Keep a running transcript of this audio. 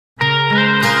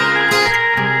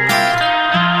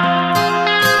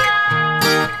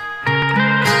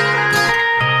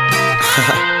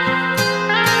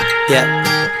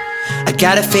Yeah. I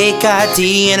got a fake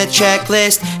ID and a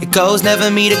checklist. It goes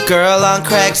never meet a girl on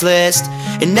Craigslist.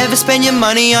 And never spend your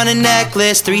money on a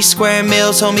necklace. 3 square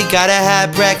meals, homie, gotta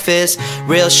have breakfast.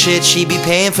 Real shit, she be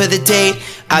paying for the date.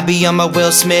 I be on my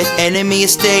Will Smith enemy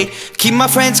estate. Keep my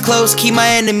friends close, keep my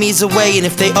enemies away. And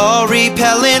if they all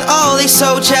repellent, oh, they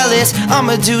so jealous,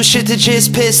 I'ma do shit to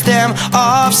just piss them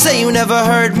off. Say you never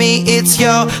heard me, it's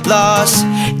your loss.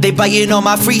 They biting on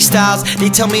my freestyles. They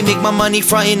tell me make my money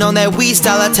frontin' on that weed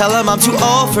style. I tell them I'm too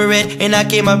old for it, and I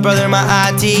gave my brother my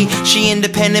ID. She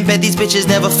independent, bet these bitches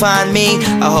never find me.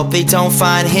 I hope they don't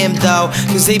find him though,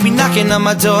 cause they be knocking on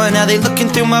my door, now they looking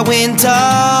through my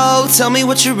window. Tell me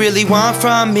what you really want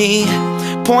from me.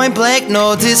 Point blank,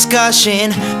 no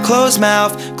discussion. Close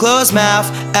mouth,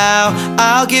 ow.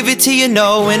 I'll give it to you,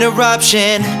 no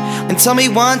interruption. And tell me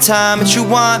one time that you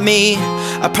want me.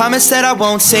 I promise that I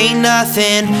won't say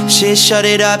nothing. Shit, shut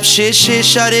it up, shit,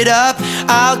 shut it up.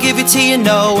 I'll give it to you,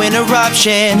 no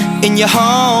interruption. In your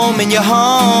home,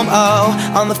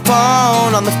 oh. On the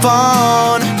phone.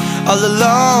 All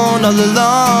alone,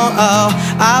 oh.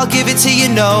 I'll give it to you,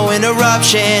 no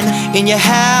interruption. In your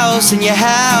house,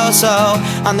 oh.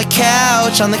 On the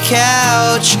couch.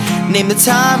 Name the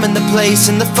time and the place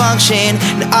and the function,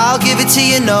 and I'll give it to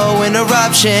you, no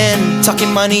interruption.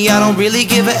 Talking money, I don't really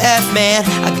give a F, man.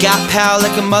 I got power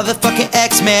like a motherfucking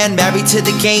X-Man. Married to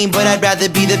the game, but I'd rather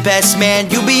be the best man.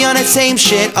 You be on that same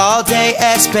shit all day,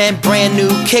 S-Pen. Brand new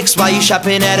kicks while you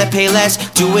shopping at a Payless.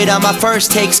 Do it on my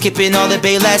first take, skipping all the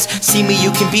Bayless. See me,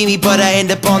 you can be me, but I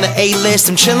end up on the A-list.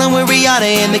 I'm chilling with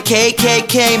Rihanna and the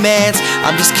KKK mans.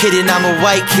 I'm just kidding, I'm a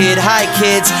white kid. Hi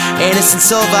kids, Anderson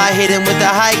Silva, I hit him with the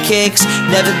high kicks.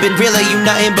 Never been realer, you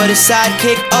nothing but a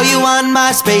sidekick. Oh, you on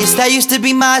MySpace, that used to be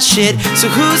my shit. So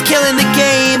who's killing the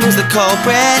game, who's the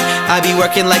culprit? I be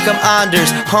working like I'm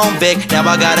Anders, home Vic. Now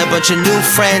I got a bunch of new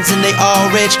friends and they all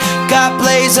rich. Got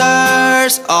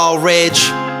blazers, all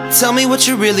rich. Tell me what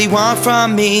you really want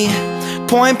from me.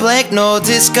 Point blank, no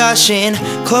discussion.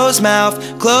 Close mouth,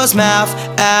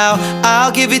 ow.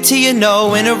 I'll give it to you,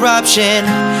 no interruption.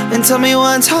 And tell me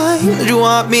one time that you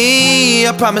want me.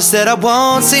 I promise that I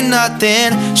won't say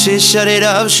nothing. Shit, shut it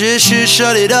up,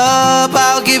 shut it up.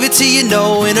 I'll give it to you,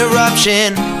 no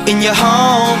interruption. In your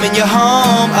home,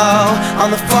 oh.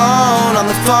 On the phone.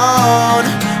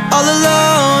 All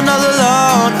alone,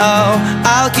 oh.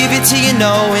 I'll give it to you,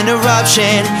 no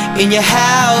interruption. In your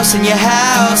house,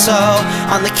 oh.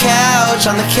 On the couch.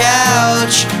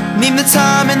 Name the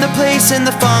time and the place and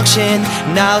the function,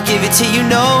 and I'll give it to you,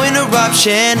 no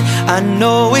interruption. I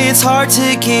know it's hard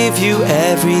to give you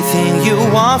everything you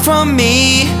want from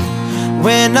me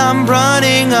when I'm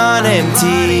running on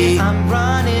empty. I'm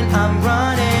running.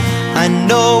 I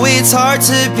know it's hard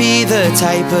to be the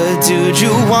type of dude you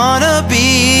wanna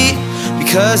be,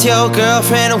 because your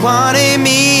girlfriend wanted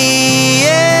me,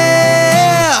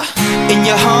 yeah. In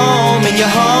your home,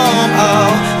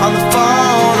 oh. On the phone.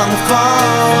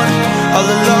 All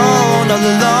alone,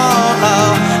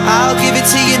 oh. I'll give it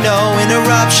to you, no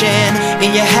interruption.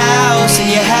 In your house,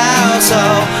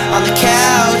 oh. On the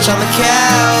couch.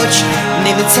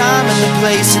 Name the time and the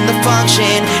place and the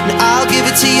function, and I'll give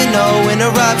it to you, no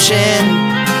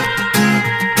interruption.